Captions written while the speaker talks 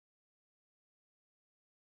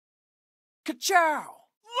Ka-chow!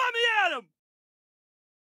 Let me at him!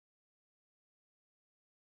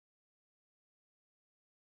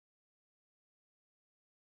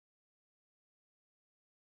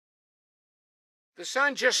 The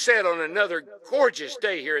sun just set on another gorgeous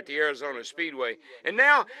day here at the Arizona Speedway, and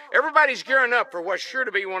now everybody's gearing up for what's sure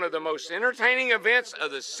to be one of the most entertaining events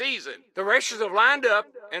of the season. The racers have lined up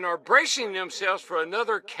and are bracing themselves for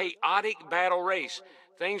another chaotic battle race.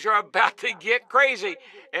 Things are about to get crazy,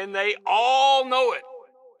 and they all know it.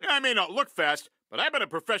 I may not look fast, but I've been a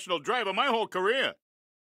professional driver my whole career.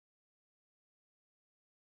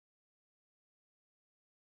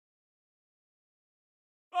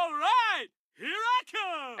 All right, here I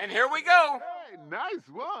come! And here we go. Hey, nice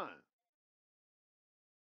one.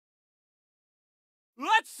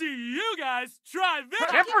 Let's see you guys try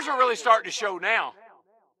this! Tempers are really starting to show now.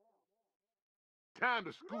 Time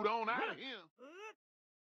to scoot on out of here.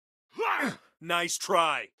 Nice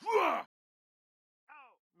try. Now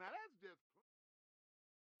that's just...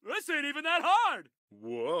 This ain't even that hard!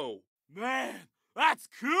 Whoa. Man, that's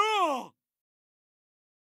cool!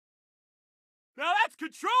 Now that's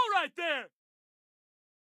control right there!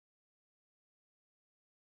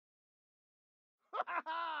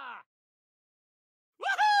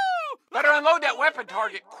 Woohoo! Better unload that weapon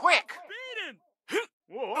target quick. Beating!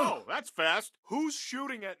 Whoa, that's fast. Who's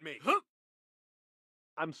shooting at me?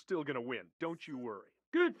 I'm still gonna win. Don't you worry.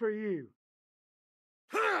 Good for you.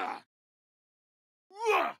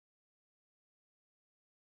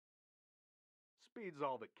 Speed's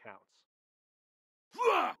all that counts.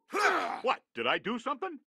 What? Did I do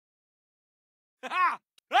something?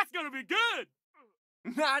 That's gonna be good!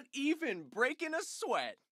 Not even breaking a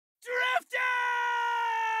sweat. Drifting!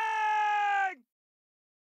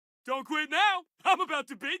 Don't quit now. I'm about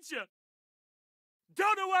to beat you.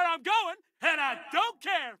 Don't know where I'm going, and I don't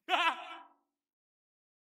care.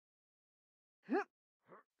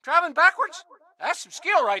 Driving backwards? That's some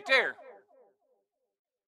skill right there.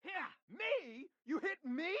 Yeah, me? You hit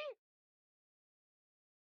me?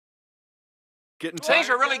 Getting Things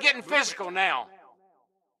tired? are really getting physical now.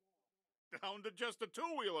 Down to just a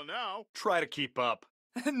two-wheeler now. Try to keep up.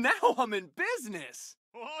 Now I'm in business.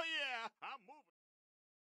 Oh, yeah, I'm moving.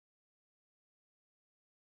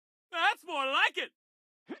 That's more like it.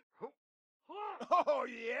 Oh,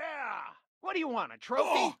 yeah. What do you want, a trophy?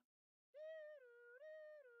 Oh.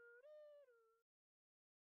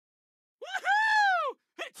 Woohoo!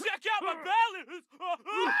 Check out my balance.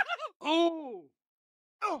 Oh.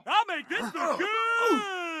 I'll make this look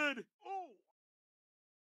good.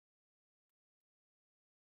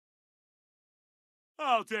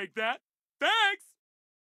 I'll take that. Thanks.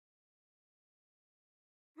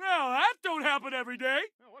 Well, that don't happen every day.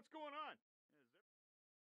 Oh, what's going on?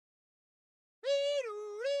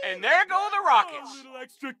 And there go the A rockets. little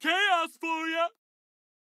extra chaos for you.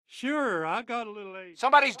 Sure, I got a little ace.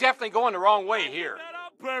 Somebody's definitely going the wrong way here. That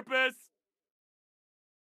on purpose.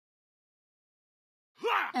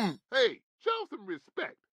 Hey, show some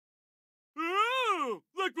respect. Ooh,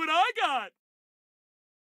 look what I got.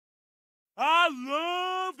 I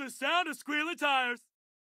love the sound of squealing tires.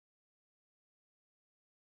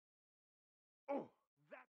 Oh,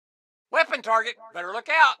 that... Weapon target. Better look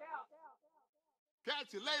out.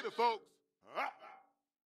 Catch you later, folks.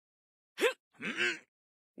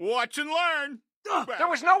 Watch and learn. There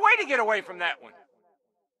was no way to get away from that one.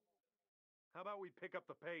 How about we pick up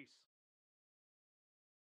the pace?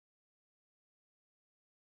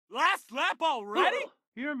 Last lap already?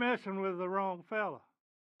 You're messing with the wrong fella.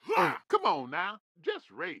 Come on now,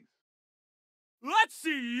 just race. Let's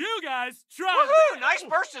see you guys try Woohoo! this. Nice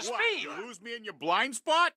burst of What, speed. you lose me in your blind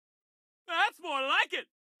spot? That's more like it.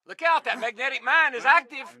 Look out, that magnetic mine is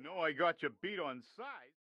active. I know I got you beat on size.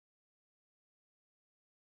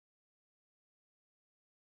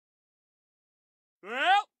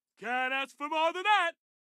 Well, can't ask for more than that.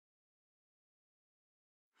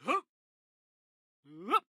 Hup.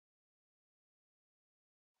 Hup.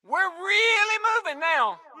 We're really moving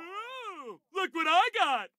now. Ooh, look what I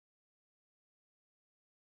got.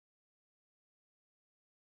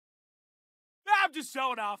 I'm just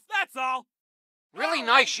showing off, that's all. Really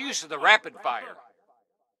nice use of the rapid fire.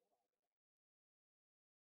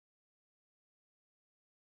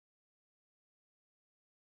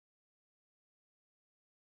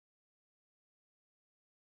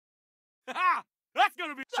 Ha! That's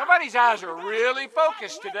gonna be... Somebody's eyes are really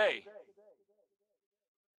focused today.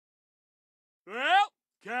 Well,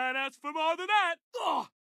 can't ask for more than that. Ugh.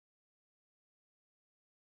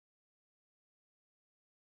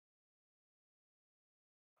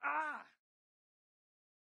 Ah.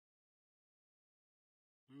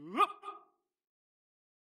 Whoop.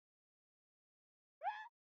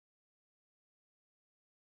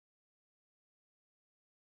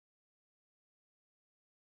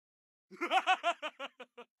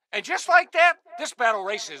 And just like that, this battle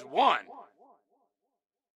race is won.